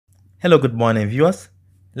Hello, good morning viewers.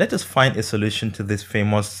 Let us find a solution to this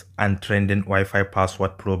famous and trending Wi-Fi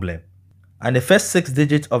password problem. And the first 6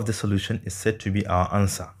 digits of the solution is said to be our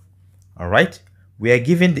answer. Alright, we are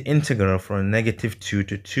given the integral from -2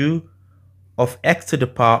 to 2 of x to the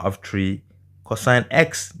power of 3 cosine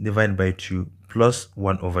x divided by 2 plus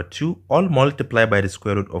 1 over 2 all multiplied by the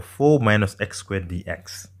square root of 4 minus x squared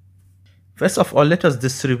dx. First of all, let us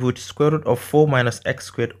distribute square root of 4 minus x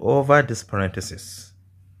squared over this parenthesis.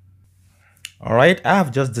 Alright, I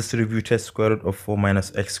have just distributed square root of 4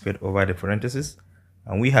 minus x squared over the parentheses,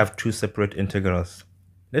 and we have two separate integrals.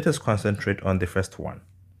 Let us concentrate on the first one.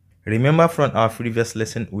 Remember from our previous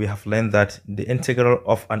lesson, we have learned that the integral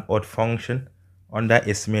of an odd function under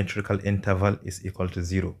a symmetrical interval is equal to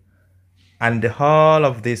 0. And the whole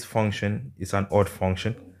of this function is an odd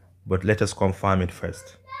function, but let us confirm it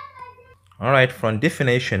first. Alright, from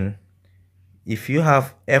definition, if you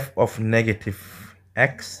have f of negative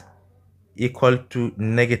x equal to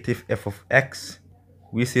negative f of x,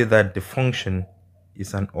 we say that the function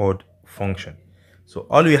is an odd function. So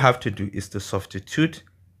all we have to do is to substitute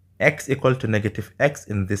x equal to negative x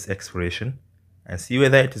in this expression and see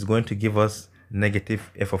whether it is going to give us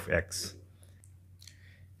negative f of x.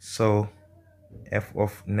 So f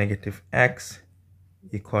of negative x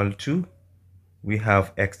equal to, we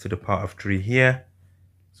have x to the power of 3 here.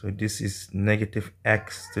 So this is negative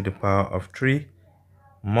x to the power of 3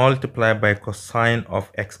 multiplied by cosine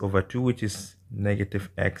of x over 2, which is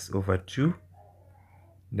negative x over 2,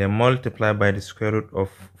 then multiply by the square root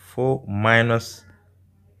of 4 minus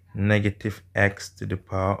negative x to the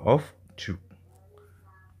power of 2.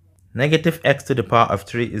 Negative x to the power of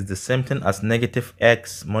 3 is the same thing as negative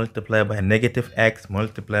x multiplied by negative x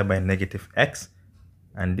multiplied by negative x,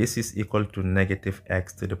 and this is equal to negative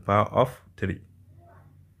x to the power of 3.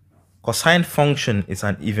 Cosine function is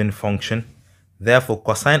an even function. Therefore,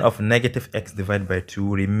 cosine of negative x divided by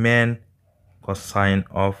 2 remain cosine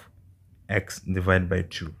of x divided by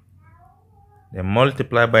 2. Then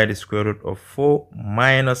multiply by the square root of 4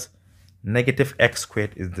 minus negative x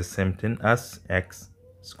squared is the same thing as x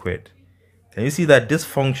squared. Can you see that this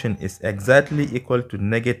function is exactly equal to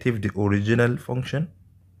negative the original function?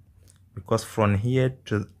 Because from here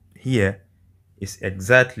to here is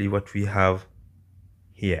exactly what we have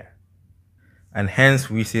here. And hence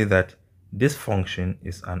we say that this function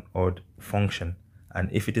is an odd function, and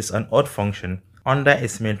if it is an odd function under a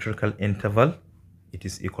symmetrical interval, it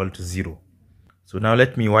is equal to 0. So now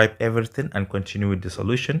let me wipe everything and continue with the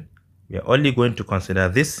solution. We are only going to consider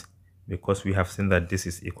this because we have seen that this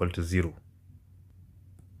is equal to 0.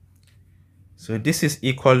 So this is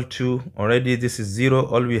equal to, already this is 0,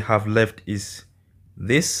 all we have left is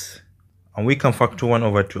this, and we can factor 1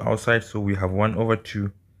 over 2 outside, so we have 1 over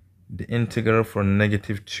 2, the integral from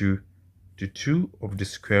 -2 to 2 of the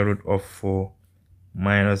square root of 4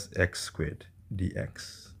 minus x squared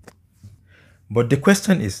dx. But the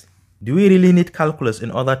question is, do we really need calculus in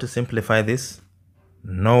order to simplify this?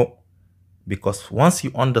 No, because once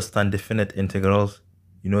you understand definite integrals,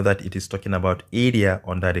 you know that it is talking about area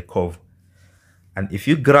under the curve. And if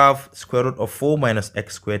you graph square root of 4 minus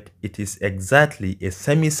x squared, it is exactly a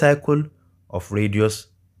semicircle of radius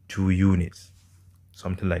 2 units.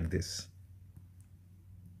 Something like this.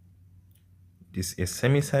 This is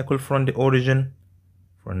semicircle from the origin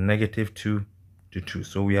from -2 to 2.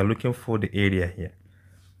 So we are looking for the area here.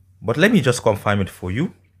 But let me just confirm it for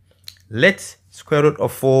you. Let square root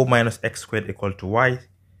of 4 minus x squared equal to y.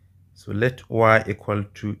 So let y equal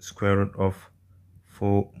to square root of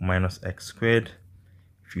 4 minus x squared.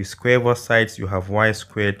 If you square both sides, you have y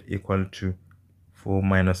squared equal to 4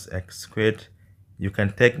 minus x squared. You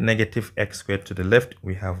can take negative x squared to the left.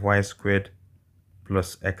 We have y squared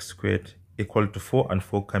plus x squared equal to 4, and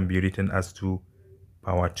 4 can be written as 2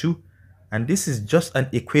 power 2. And this is just an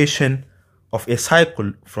equation of a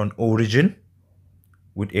cycle from origin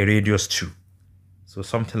with a radius 2. So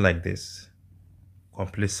something like this,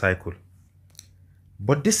 complete cycle.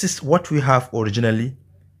 But this is what we have originally.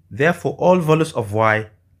 Therefore, all values of y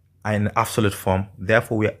are in absolute form.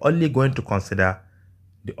 Therefore, we are only going to consider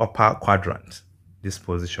the upper quadrant, this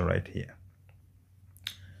position right here.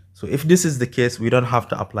 So if this is the case, we don't have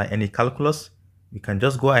to apply any calculus. We can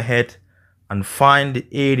just go ahead and find the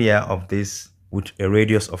area of this with a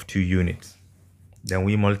radius of 2 units. Then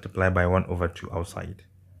we multiply by 1 over 2 outside.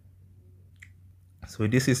 So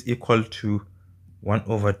this is equal to 1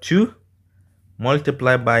 over 2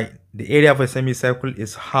 multiplied by the area of a semicircle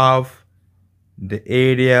is half the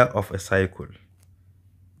area of a cycle,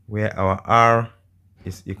 where our r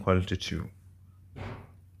is equal to 2.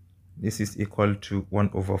 This is equal to 1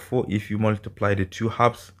 over 4. If you multiply the two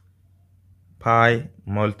halves, pi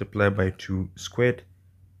multiplied by 2 squared.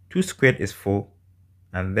 2 squared is 4,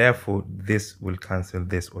 and therefore this will cancel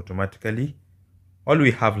this automatically. All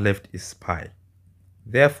we have left is pi.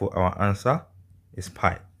 Therefore, our answer is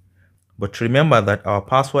pi. But remember that our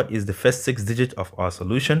password is the first 6 digits of our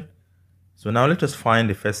solution. So now let us find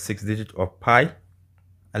the first 6 digits of pi.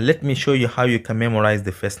 And let me show you how you can memorize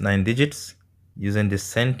the first 9 digits using this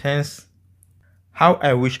sentence. How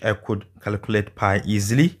I wish I could calculate pi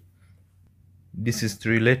easily. This is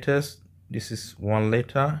 3 letters. This is 1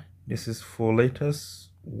 letter. This is 4 letters.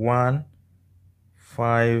 1,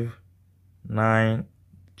 5, 9,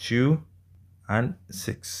 2, and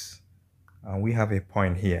 6. And we have a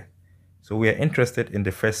point here. So we are interested in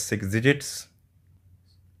the first 6 digits.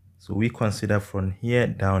 So we consider from here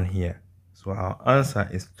down here. So our answer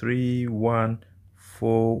is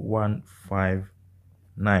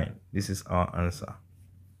 31415. This is our answer.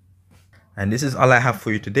 And this is all I have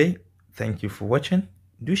for you today. Thank you for watching.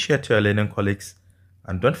 Do share to your learning colleagues.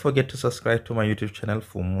 And don't forget to subscribe to my YouTube channel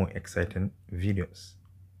for more exciting videos.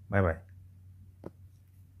 Bye bye.